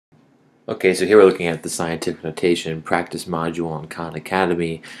Okay, so here we're looking at the scientific notation practice module on Khan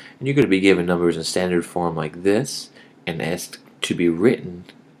Academy, and you're going to be given numbers in standard form like this, and asked to be written,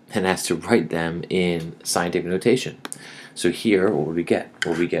 and asked to write them in scientific notation. So here, what would we get?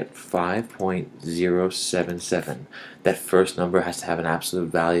 Well, we get 5.077. That first number has to have an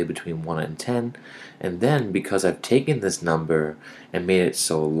absolute value between 1 and 10, and then because I've taken this number and made it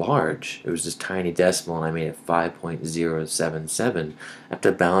so large, it was this tiny decimal and I made it 5.077, I have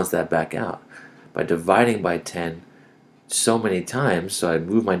to balance that back out by dividing by 10 so many times, so I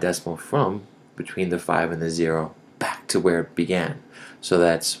move my decimal from between the 5 and the 0 back to where it began. So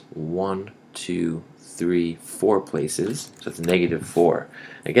that's 1, 2, 3, 4 places, so it's negative 4.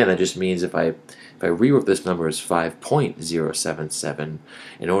 Again, that just means if I rewrote this number as 5.077,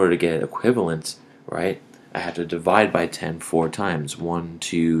 in order to get it equivalent, right, I have to divide by 10 4 times, 1,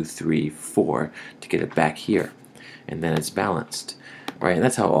 2, 3, 4, to get it back here, and then it's balanced, right? And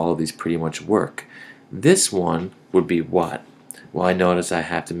that's how all of these pretty much work. This one would be what? Well, I notice I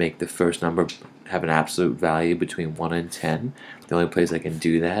have to make the first number have an absolute value between 1 and 10. The only place I can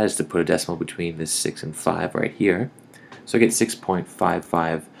do that is to put a decimal between this 6 and 5 right here. So I get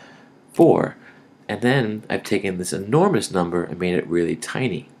 6.554. And then I've taken this enormous number and made it really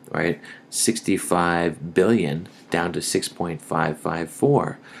tiny, right? 65 billion down to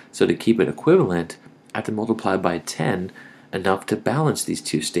 6.554. So to keep it equivalent, I have to multiply by 10 enough to balance these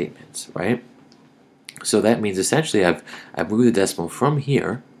two statements, right? So that means essentially I've moved the decimal from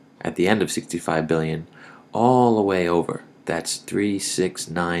here at the end of 65 billion all the way over. That's 3, 6,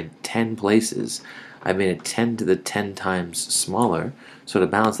 9, 10 places. I made it 10 to the 10 times smaller. So to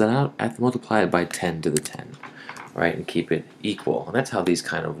balance that out, I have to multiply it by 10 to the 10, right, and keep it equal. And that's how these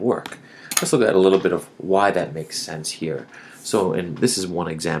kind of work. Let's look at a little bit of why that makes sense here. So, and this is one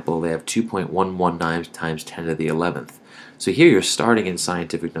example. They have 2.119 times 10 to the 11th. So here you're starting in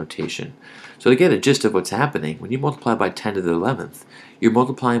scientific notation. So to get a gist of what's happening, when you multiply by 10 to the 11th, you're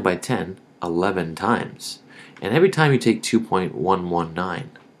multiplying by 10 11 times. And every time you take 2.119,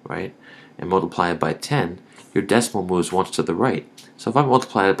 right, and multiply it by 10, your decimal moves once to the right. So if I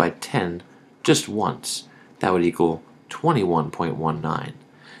multiply it by 10 just once, that would equal 21.19.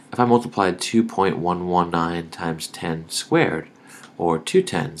 If I multiply 2.119 times 10 squared, or 2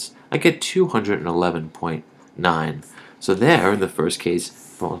 tens, I get 211.9. So there, in the first case,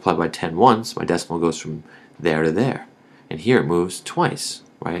 if I multiply by 10 once, my decimal goes from there to there. And here it moves twice,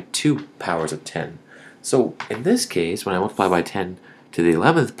 right? 2 powers of 10. So in this case, when I multiply by 10 to the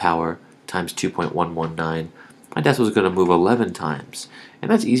 11th power times 2.119, my decimal is going to move 11 times. And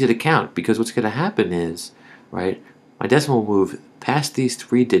that's easy to count because what's going to happen is, right, my decimal will move past these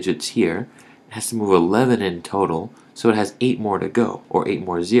 3 digits here. It has to move 11 in total, so it has 8 more to go, or 8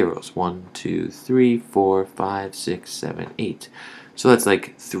 more zeros. 1, 2, 3, 4, 5, 6, 7, 8. So that's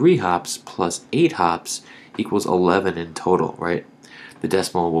like 3 hops plus 8 hops equals 11 in total, right? The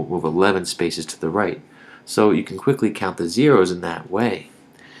decimal will move 11 spaces to the right. So you can quickly count the zeros in that way.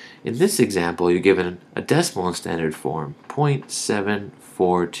 In this example, you're given a decimal in standard form,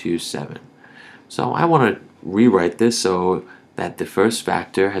 0.7427. So I want to rewrite this so that the first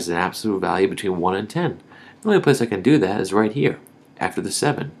factor has an absolute value between 1 and 10. The only place I can do that is right here, after the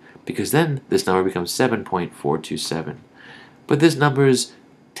 7, because then this number becomes 7.427. But this number is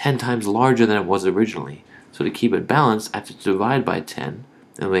 10 times larger than it was originally, so to keep it balanced, I have to divide by 10.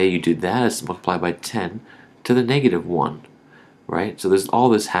 And the way you do that is to multiply by 10 to the negative 1, right? So there's all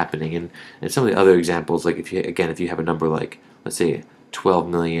this happening, and some of the other examples, like if you have a number like, let's say,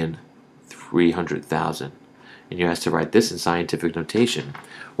 12,300,000, and you're asked to write this in scientific notation.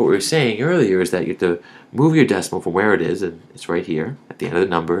 What we were saying earlier is that you have to move your decimal from where it is, and it's right here, at the end of the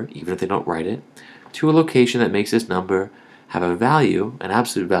number, even if they don't write it, to a location that makes this number have a value, an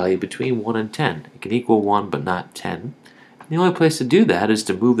absolute value, between 1 and 10. It can equal 1, but not 10. And the only place to do that is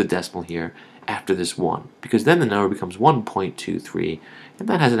to move the decimal here after this 1, because then the number becomes 1.23, and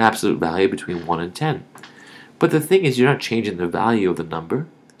that has an absolute value between 1 and 10. But the thing is, you're not changing the value of the number,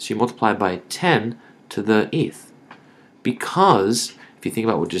 so you multiply by 10 to the 8th. Because, if you think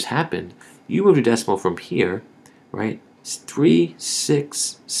about what just happened, you moved your decimal from here, right, 3,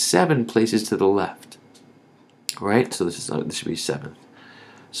 6, 7 places to the left, right? So this should be 7th.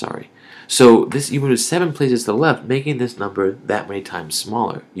 Sorry. So you moved 7 places to the left, making this number that many times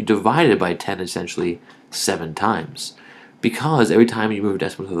smaller. You divided by 10 essentially 7 times, because every time you move a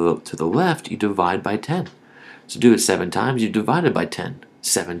decimal to the left, you divide by 10. So do it 7 times, you divide it by 10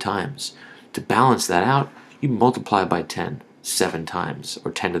 7 times. To balance that out, you multiply by 10 7 times,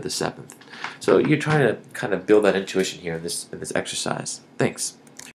 or 10 to the 7th. So you're trying to kind of build that intuition here in this exercise. Thanks.